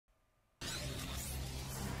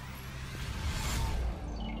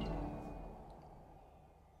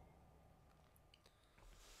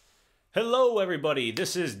Hello everybody,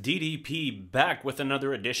 this is DDP back with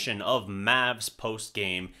another edition of Mavs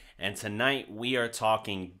Postgame, and tonight we are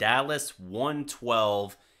talking Dallas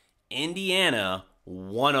 112, Indiana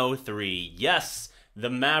 103. Yes, the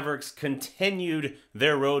Mavericks continued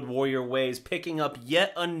their road warrior ways, picking up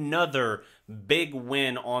yet another big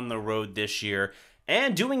win on the road this year,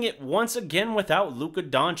 and doing it once again without Luka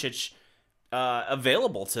Doncic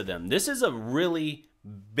available to them. This is a really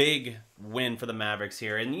big win for the Mavericks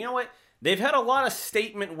here, and you know what? They've had a lot of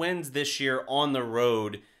statement wins this year on the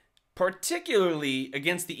road, particularly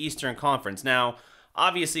against the Eastern Conference. Now,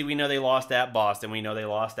 obviously, we know they lost at Boston. We know they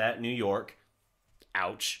lost at New York.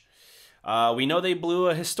 Ouch. We know they blew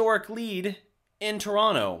a historic lead in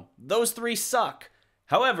Toronto. Those three suck.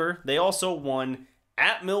 However, they also won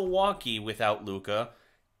at Milwaukee without Luka,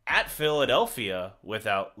 at Philadelphia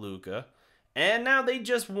without Luka, and now they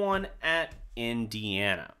just won at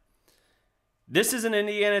Indiana. This is an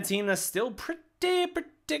Indiana team that's still pretty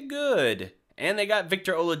good. And they got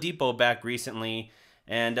Victor Oladipo back recently.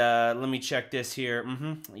 And let me check this here.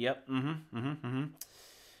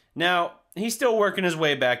 Now, he's still working his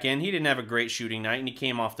way back in. He didn't have a great shooting night, and he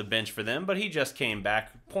came off the bench for them, but he just came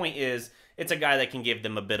back. Point is, it's a guy that can give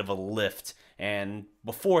them a bit of a lift. And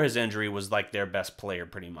before his injury was like their best player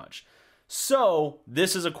pretty much. So,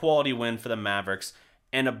 this is a quality win for the Mavericks.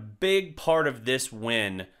 And a big part of this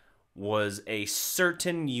win was a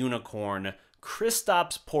certain unicorn.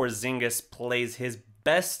 Kristaps Porzingis plays his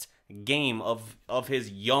best game of his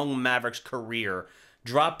young Mavericks career,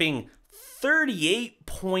 dropping 38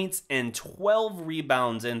 points and 12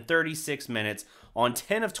 rebounds in 36 minutes on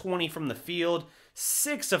 10 of 20 from the field,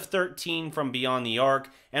 6 of 13 from beyond the arc,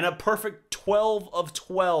 and a perfect 12 of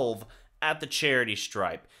 12 at the charity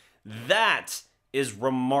stripe. That is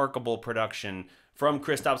remarkable production from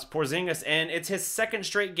Kristaps Porzingis, and it's his second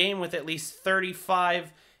straight game with at least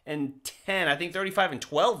 35 and 10. I think 35 and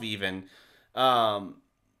 12 even,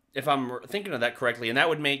 if I'm thinking of that correctly. And that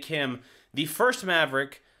would make him the first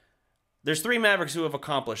Maverick. There's 3 Mavericks who have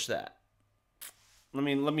accomplished that. Let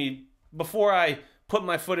me before I put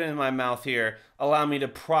my foot in my mouth here, allow me to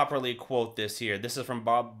properly quote this here. This is from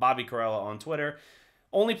Bobby Carella on Twitter.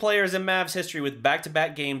 Only players in Mavs history with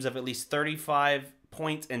back-to-back games of at least 35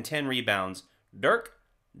 points and 10 rebounds. Dirk,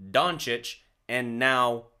 Doncic, and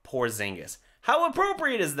now Porzingis. How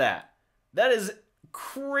appropriate is that? That is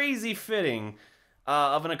crazy fitting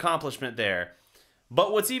of an accomplishment there.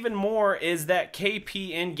 But what's even more is that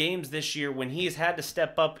KP in games this year, when he has had to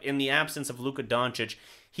step up in the absence of Luka Doncic,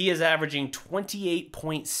 he is averaging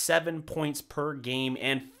 28.7 points per game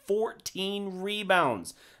and 14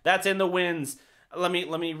 rebounds. That's in the wins. Let me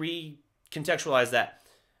recontextualize that.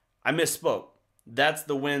 I misspoke. That's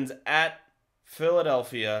the wins at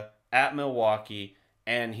Philadelphia, at Milwaukee,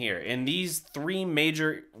 and here. In these 3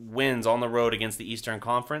 major wins on the road against the Eastern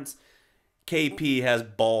Conference, KP has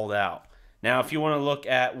balled out. Now, if you want to look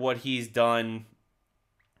at what he's done,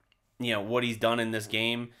 what he's done in this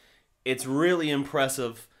game, it's really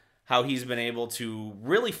impressive how he's been able to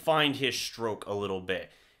really find his stroke a little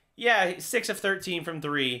bit. Yeah, 6 of 13 from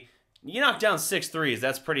 3. You knock down 6 threes,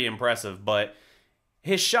 that's pretty impressive, but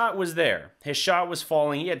his shot was there. His shot was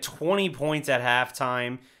falling. He had 20 points at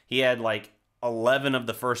halftime. He had like 11 of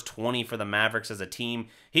the first 20 for the Mavericks as a team.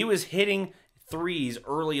 He was hitting threes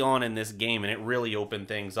early on in this game, and it really opened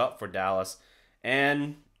things up for Dallas.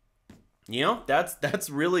 And, that's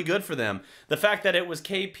really good for them. The fact that it was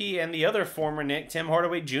KP and the other former Nick, Tim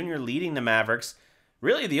Hardaway Jr., leading the Mavericks,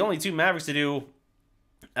 really the only 2 Mavericks to do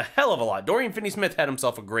a hell of a lot. Dorian Finney-Smith had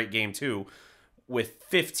himself a great game, too, with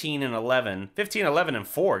 15 and 11. 15, 11, and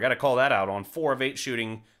 4. Got to call that out on 4 of 8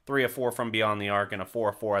 shooting, 3 of 4 from beyond the arc, and a 4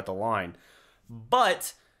 of 4 at the line.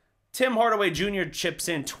 But Tim Hardaway Jr. chips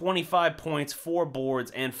in 25 points, 4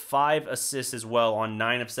 boards, and 5 assists as well on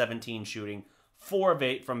 9 of 17 shooting, 4 of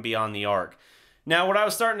 8 from beyond the arc. Now, what I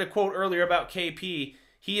was starting to quote earlier about KP,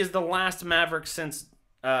 he is the last Maverick since,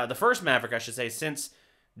 the first Maverick, I should say, since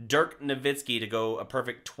Dirk Nowitzki to go a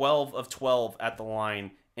perfect 12 of 12 at the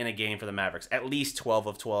line in a game for the Mavericks. At least 12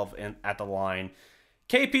 of 12 at the line.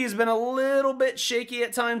 KP has been a little bit shaky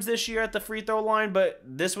at times this year at the free throw line, but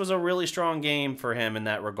this was a really strong game for him in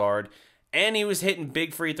that regard. And he was hitting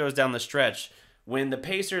big free throws down the stretch. When the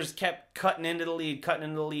Pacers kept cutting into the lead,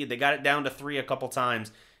 they got it down to 3 a couple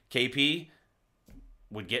times. KP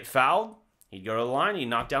would get fouled. He'd go to the line, he'd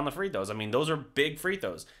knock down the free throws. I mean, those are big free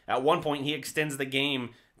throws. At one point, he extends the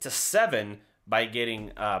game to 7 by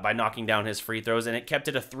knocking down his free throws, and it kept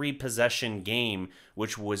it a 3-possession game,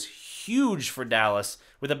 which was huge for Dallas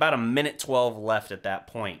with about a minute 12 left at that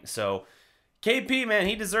point. So KP, man,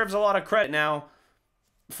 he deserves a lot of credit. Now,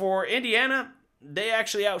 for Indiana, they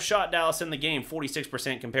actually outshot Dallas in the game,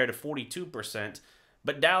 46% compared to 42%.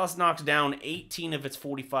 But Dallas knocked down 18 of its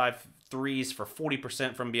 45 threes for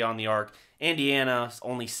 40% from beyond the arc. Indiana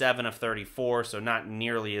only 7 of 34, so not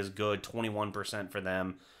nearly as good, 21% for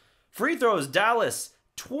them. Free throws, Dallas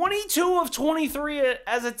 22 of 23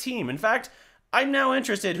 as a team. In fact, I'm now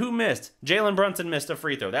interested. Who missed? Jalen Brunson missed a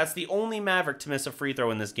free throw. That's the only Maverick to miss a free throw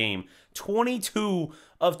in this game. 22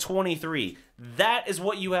 of 23. That is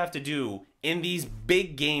what you have to do in these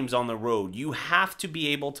big games on the road. You have to be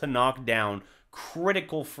able to knock down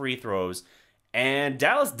critical free throws. And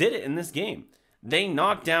Dallas did it in this game. They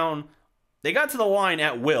knocked down, they got to the line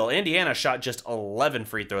at will. Indiana shot just 11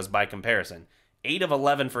 free throws by comparison. 8 of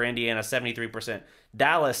 11 for Indiana, 73%.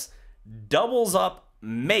 Dallas doubles up,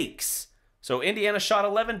 makes. So Indiana shot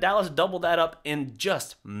 11, Dallas doubled that up in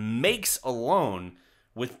just makes alone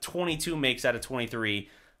with 22 makes out of 23.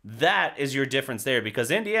 That is your difference there because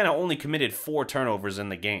Indiana only committed 4 turnovers in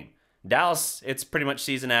the game. Dallas, it's pretty much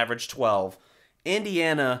season average 12.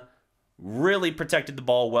 Indiana really protected the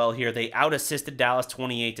ball well here. They out-assisted Dallas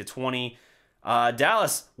 28-20.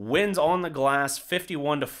 Dallas wins on the glass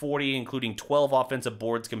 51-40, including 12 offensive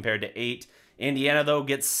boards compared to 8. Indiana, though,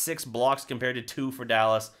 gets 6 blocks compared to 2 for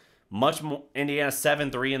Dallas. Much more. Indiana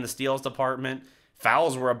 7-3 in the steals department.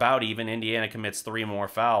 Fouls were about even. Indiana commits 3 more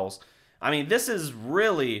fouls. I mean, this is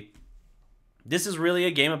really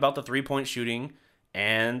a game about the three-point shooting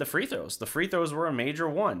and the free throws. The free throws were a major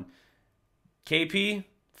one. KP,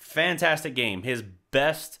 fantastic game. His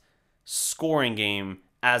best scoring game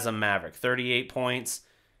as a Maverick. 38 points.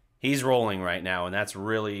 He's rolling right now, and that's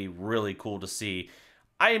really, really cool to see.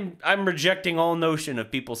 I'm rejecting all notion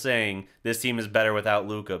of people saying this team is better without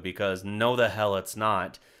Luka because no the hell it's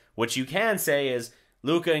not. What you can say is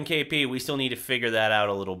Luka and KP, we still need to figure that out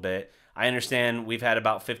a little bit. I understand we've had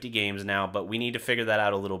about 50 games now, but we need to figure that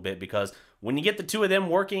out a little bit because when you get the two of them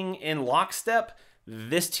working in lockstep,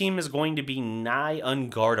 this team is going to be nigh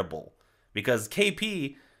unguardable because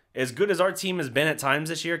KP, as good as our team has been at times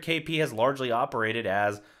this year, KP has largely operated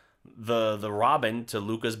as the Robin to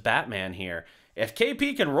Luka's Batman here. If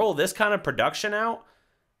KP can roll this kind of production out,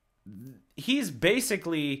 he's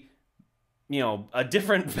basically, you know, a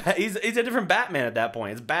different he's a different Batman at that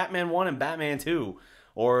point. It's Batman 1 and Batman 2,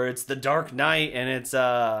 or it's the Dark Knight and it's you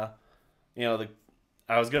know,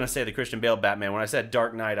 I was going to say the Christian Bale Batman. When I said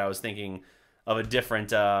Dark Knight, I was thinking of a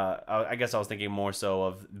different I guess I was thinking more so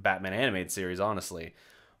of Batman animated series, honestly.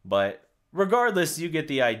 But regardless, you get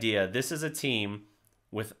the idea. This is a team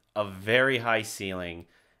with a very high ceiling.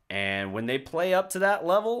 And when they play up to that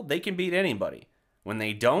level, they can beat anybody. When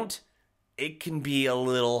they don't, it can be a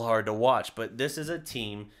little hard to watch. But this is a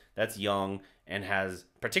team that's young and has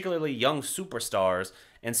particularly young superstars,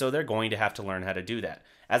 and so they're going to have to learn how to do that.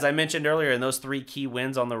 As I mentioned earlier, in those 3 key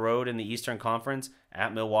wins on the road in the Eastern Conference,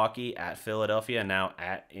 at Milwaukee, at Philadelphia, and now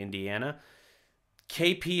at Indiana,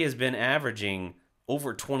 KP has been averaging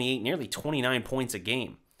over 28, nearly 29 points a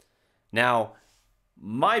game. Now,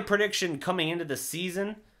 my prediction coming into the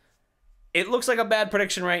season, it looks like a bad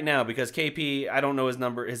prediction right now because KP, I don't know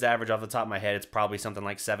his average off the top of my head. It's probably something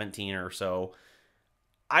like 17 or so.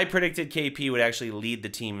 I predicted KP would actually lead the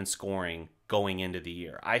team in scoring going into the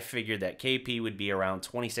year. I figured that KP would be around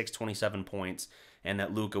 26, 27 points and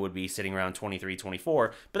that Luka would be sitting around 23,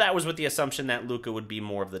 24. But that was with the assumption that Luka would be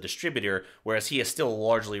more of the distributor, whereas he has still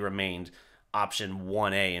largely remained option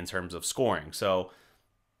 1A in terms of scoring. So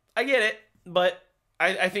I get it, but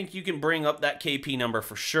I think you can bring up that KP number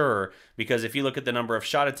for sure, because if you look at the number of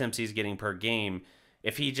shot attempts he's getting per game,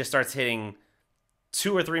 if he just starts hitting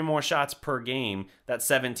 2 or 3 more shots per game, that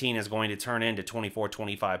 17 is going to turn into 24,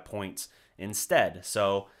 25 points instead.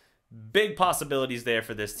 So big possibilities there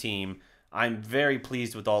for this team. I'm very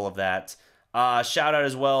pleased with all of that. Shout out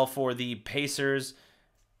as well for the Pacers.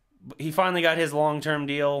 He finally got his long-term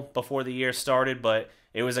deal before the year started, but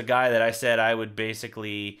it was a guy that I said I would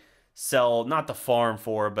basically sell, not the farm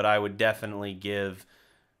for, but I would definitely give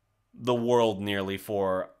the world nearly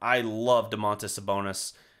for. I love Domantas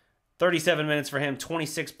Sabonis. 37 minutes for him,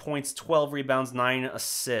 26 points, 12 rebounds, 9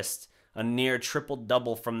 assists, a near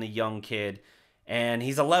triple-double from the young kid, and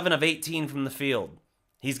he's 11 of 18 from the field.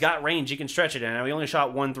 He's got range. He can stretch it, and he only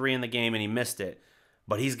shot 1 3 in the game, and he missed it,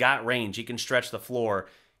 but he's got range. He can stretch the floor.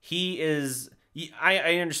 He is...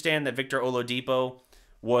 I understand that Victor Oladipo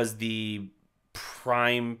was the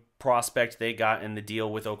prime prospect they got in the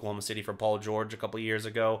deal with Oklahoma City for Paul George a couple years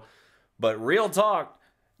ago. But real talk,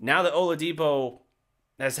 now that Oladipo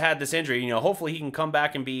has had this injury, you know, hopefully he can come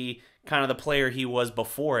back and be kind of the player he was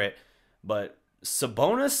before it. But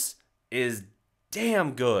Sabonis is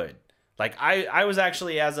damn good. Like I was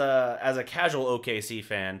actually as a casual OKC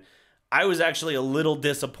fan, I was actually a little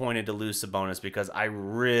disappointed to lose Sabonis because I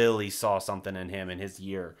really saw something in him in his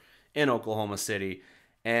year in Oklahoma City.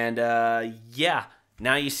 And yeah,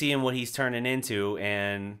 now you see him what he's turning into,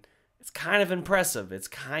 and it's kind of impressive. It's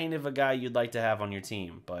kind of a guy you'd like to have on your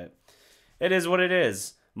team, but it is what it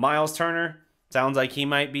is. Miles Turner, sounds like he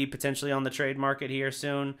might be potentially on the trade market here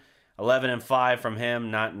soon. 11-5 from him,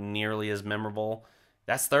 not nearly as memorable.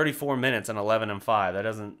 That's 34 minutes and 11-5.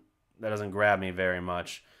 That doesn't grab me very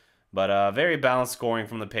much. But very balanced scoring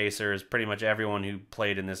from the Pacers. Pretty much everyone who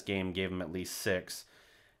played in this game gave him at least 6.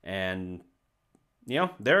 And, you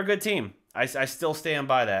know, they're a good team. I still stand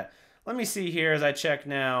by that. Let me see here as I check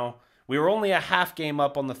now. We were only a half game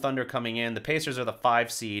up on the Thunder coming in. The Pacers are the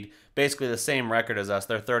 5 seed. Basically the same record as us.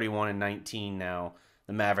 They're 31-19 now.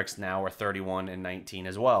 The Mavericks now are 31-19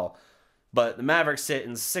 as well. But the Mavericks sit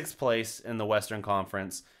in 6th place in the Western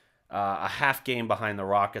Conference. A half game behind the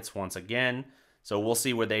Rockets once again. So we'll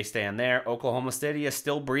see where they stand there. Oklahoma City is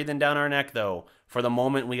still breathing down our neck, though. For the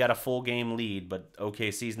moment, we got a full game lead, but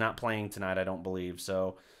OKC's not playing tonight, I don't believe.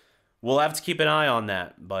 So we'll have to keep an eye on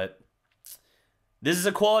that. But this is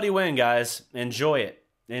a quality win, guys. Enjoy it.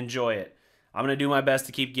 Enjoy it. I'm going to do my best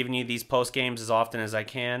to keep giving you these post games as often as I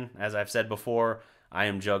can. As I've said before, I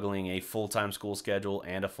am juggling a full-time school schedule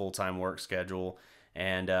and a full-time work schedule,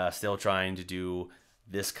 and still trying to do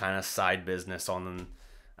this kind of side business on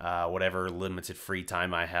whatever limited free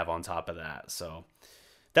time I have on top of that. So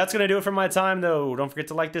that's going to do it for my time, though. Don't forget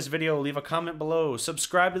to like this video, leave a comment below,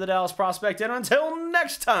 subscribe to the Dallas Prospect, and until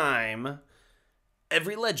next time,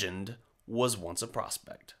 every legend was once a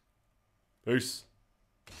prospect. Peace.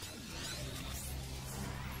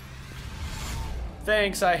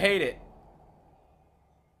 Thanks, I hate it.